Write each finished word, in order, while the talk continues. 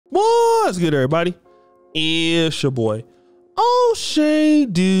What's good, everybody? It's your boy, O'Shea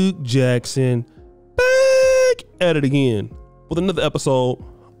Duke Jackson, back at it again with another episode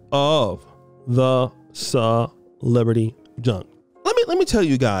of the Celebrity Junk. Let me tell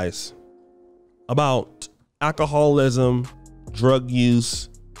you guys about alcoholism, drug use,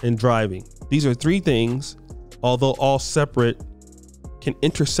 and driving. These are three things, although all separate, can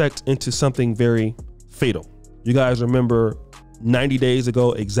intersect into something very fatal. You guys remember 90 days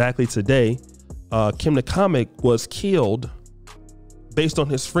ago, exactly today, Kim the Comic was killed based on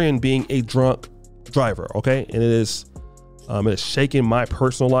his friend being a drunk driver. Okay. And it is shaking my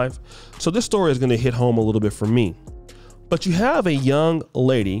personal life. So this story is going to hit home a little bit for me, but you have a young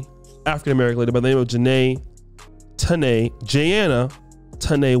lady, African-American lady by the name of Jayana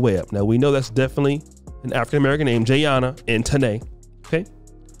Tanae Webb. Now we know that's definitely an African-American name, Jayana and Tanae. Okay.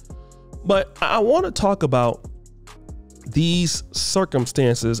 But I want to talk about these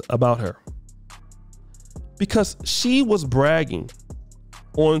circumstances about her, because she was bragging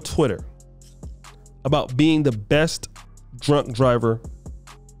on Twitter about being the best drunk driver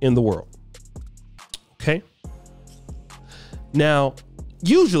in the world. Okay. Now,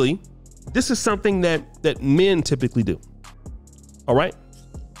 usually this is something that men typically do. All right.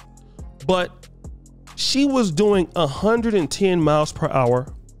 But she was doing 110 miles per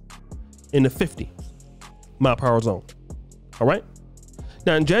hour in the 50 mile per hour zone. All right.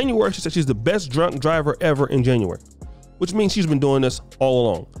 Now in January, she said she's the best drunk driver ever in January, which means she's been doing this all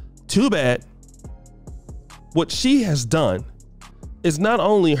along. Too bad. What she has done is not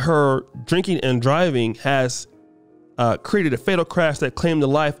only her drinking and driving has created a fatal crash that claimed the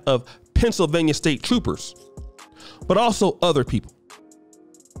life of Pennsylvania state troopers, but also other people.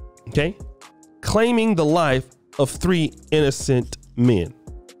 Okay. Claiming the life of 3 innocent men.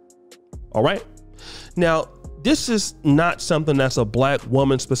 All right. Now, this is not something that's a black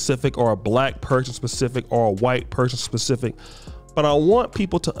woman specific or a black person specific or a white person specific, but I want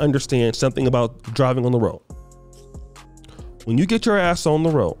people to understand something about driving on the road. When you get your ass on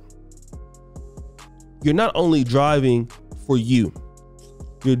the road, you're not only driving for you,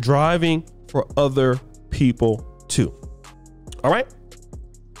 you're driving for other people too. All right.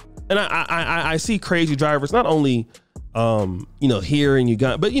 And I see crazy drivers, not only, here in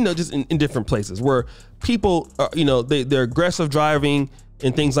Uganda, but, just in different places where people are, they're aggressive driving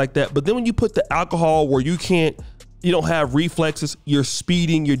and things like that. But then when you put the alcohol where you don't have reflexes, you're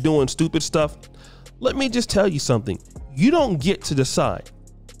speeding, you're doing stupid stuff. Let me just tell you something. You don't get to decide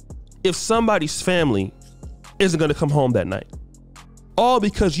if somebody's family isn't going to come home that night, all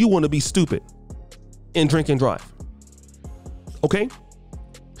because you want to be stupid and drink and drive. Okay.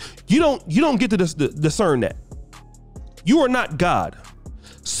 You don't get to discern that. You are not God.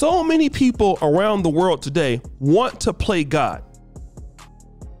 So many people around the world today want to play God,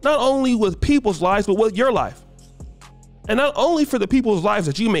 not only with people's lives, but with your life. And not only for the people's lives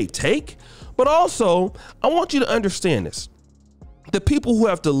that you may take, but also I want you to understand this. The people who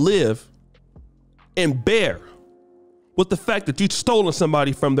have to live and bear with the fact that you've stolen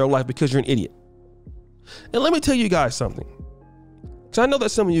somebody from their life because you're an idiot. And let me tell you guys something. Because I know that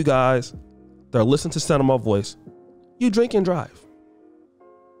some of you guys that are listening to the sound of my voice, you drink and drive.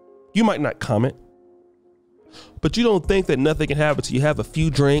 You might not comment, but you don't think that nothing can happen to you. You have a few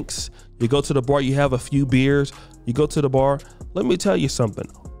drinks, you go to the bar, you have a few beers, you go to the bar. Let me tell you something.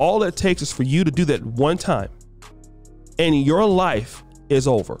 All it takes is for you to do that one time and your life is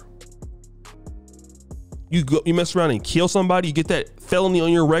over. You mess around and kill somebody, you get that felony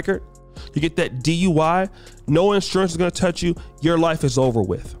on your record, you get that DUI, no insurance is going to touch you, your life is over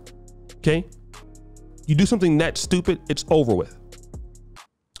with. Okay? You do something that stupid, it's over with.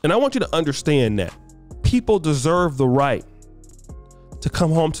 And I want you to understand that people deserve the right to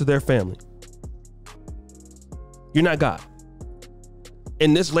come home to their family. You're not God.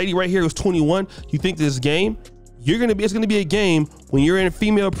 And this lady right here who's 21, you think this game, it's going to be a game when you're in a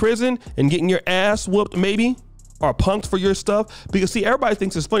female prison and getting your ass whooped maybe, or punked for your stuff. Because see, everybody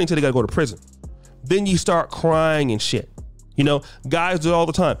thinks it's funny until they got to go to prison. Then you start crying and shit. Guys do it all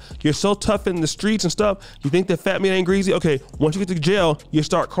the time. You're so tough in the streets and stuff. You think that fat meat ain't greasy? Okay, once you get to jail, you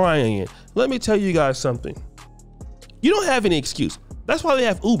start crying again. Let me tell you guys something. You don't have any excuse. That's why they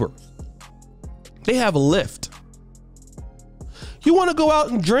have Uber. They have Lyft. You want to go out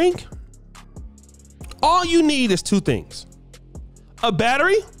and drink? All you need is two things: a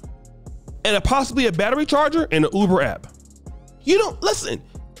battery and possibly a battery charger and an Uber app.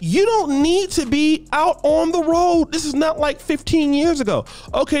 You don't need to be out on the road. This is not like 15 years ago.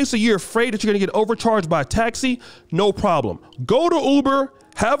 Okay, so you're afraid that you're gonna get overcharged by a taxi? No problem. Go to Uber,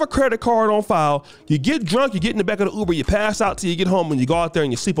 have a credit card on file, you get drunk, you get in the back of the Uber, you pass out till you get home, and you go out there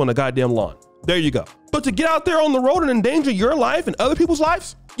and you sleep on the goddamn lawn. There you go. But to get out there on the road and endanger your life and other people's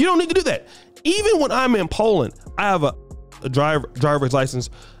lives, you don't need to do that. Even when I'm in Poland, I have a driver's license.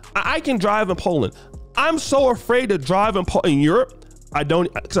 I can drive in Poland. I'm so afraid to drive in Europe. I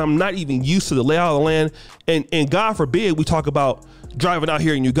don't, because I'm not even used to the layout of the land. And God forbid we talk about driving out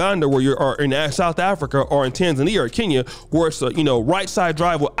here in Uganda, where or in South Africa, or in Tanzania or Kenya, where it's a right side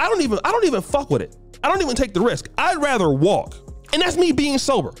drive. Well, I don't even fuck with it. I don't even take the risk. I'd rather walk, and that's me being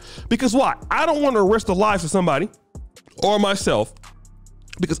sober. Because why? I don't want to risk the lives of somebody or myself,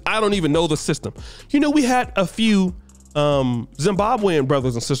 because I don't even know the system. We had a few Zimbabwean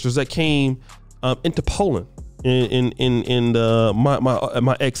brothers and sisters that came into Poland in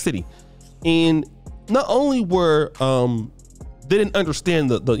my ex city, and not only were they didn't understand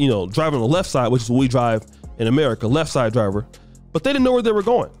the driving on the left side, which is what we drive in America, left side driver, but they didn't know where they were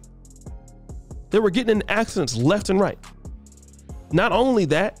going. They were getting in accidents left and right. Not only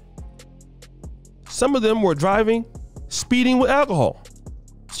that, some of them were driving, speeding with alcohol.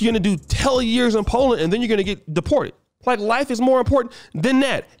 So you're gonna do 10 years in Poland, and then you're gonna get deported. Like, life is more important than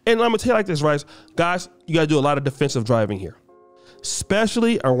that. And I'm gonna tell you like this, right? Guys, you gotta do a lot of defensive driving here,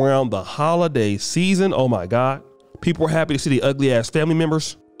 especially around the holiday season. Oh my God. People are happy to see the ugly ass family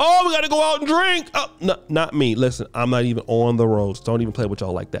members. Oh, we gotta go out and drink. Oh, no, not me. Listen, I'm not even on the roads. Don't even play with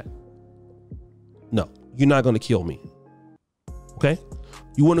y'all like that. No, you're not gonna kill me. Okay?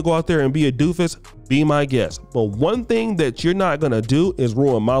 You wanna go out there and be a doofus? Be my guest. But one thing that you're not gonna do is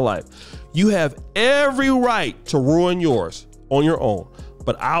ruin my life. You have every right to ruin yours on your own.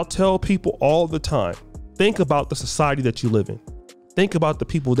 But I'll tell people all the time, think about the society that you live in. Think about the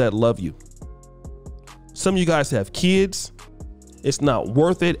people that love you. Some of you guys have kids. It's not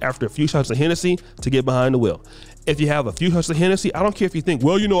worth it after a few shots of Hennessy to get behind the wheel. If you have a few shots of Hennessy, I don't care if you think,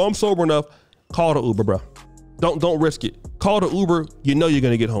 well, I'm sober enough. Call the Uber, bro. Don't risk it. Call the Uber. You're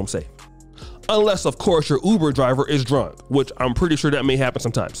gonna get home safe. Unless, of course, your Uber driver is drunk, which I'm pretty sure that may happen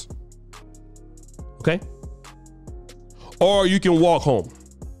sometimes. Okay? Or you can walk home.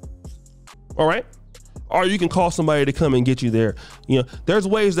 All right? Or you can call somebody to come and get you there. There's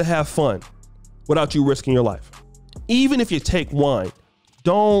ways to have fun without you risking your life. Even if you take wine,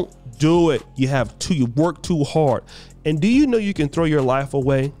 don't do it. You work too hard. And do you know you can throw your life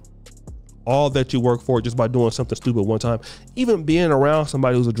away, all that you work for, just by doing something stupid one time? Even being around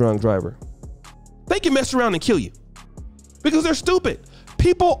somebody who's a drunk driver, they can mess around and kill you because they're stupid.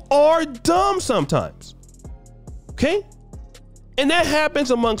 People are dumb sometimes. Okay? And that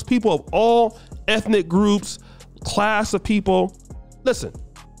happens amongst people of all ethnic groups, class of people. Listen,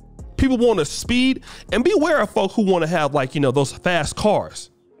 people want to speed, and beware of folk who want to have those fast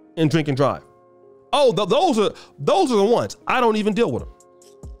cars and drink and drive. Oh, those are the ones. I don't even deal with them.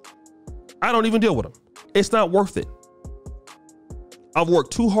 I don't even deal with them. It's not worth it. I've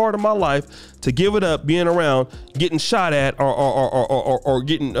worked too hard in my life to give it up being around getting shot at or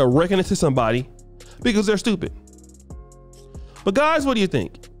getting wrecking into somebody because they're stupid. But guys, what do you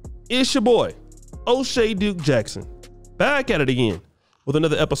think? It's your boy, O'Shea Duke Jackson, back at it again with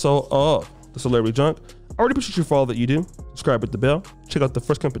another episode of The Celebrity Junk. I already appreciate you for all that you do. Subscribe, hit the bell, check out the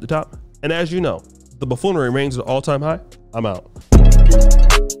first comment at the top. And as you know, the buffoonery remains at an all-time high. I'm out.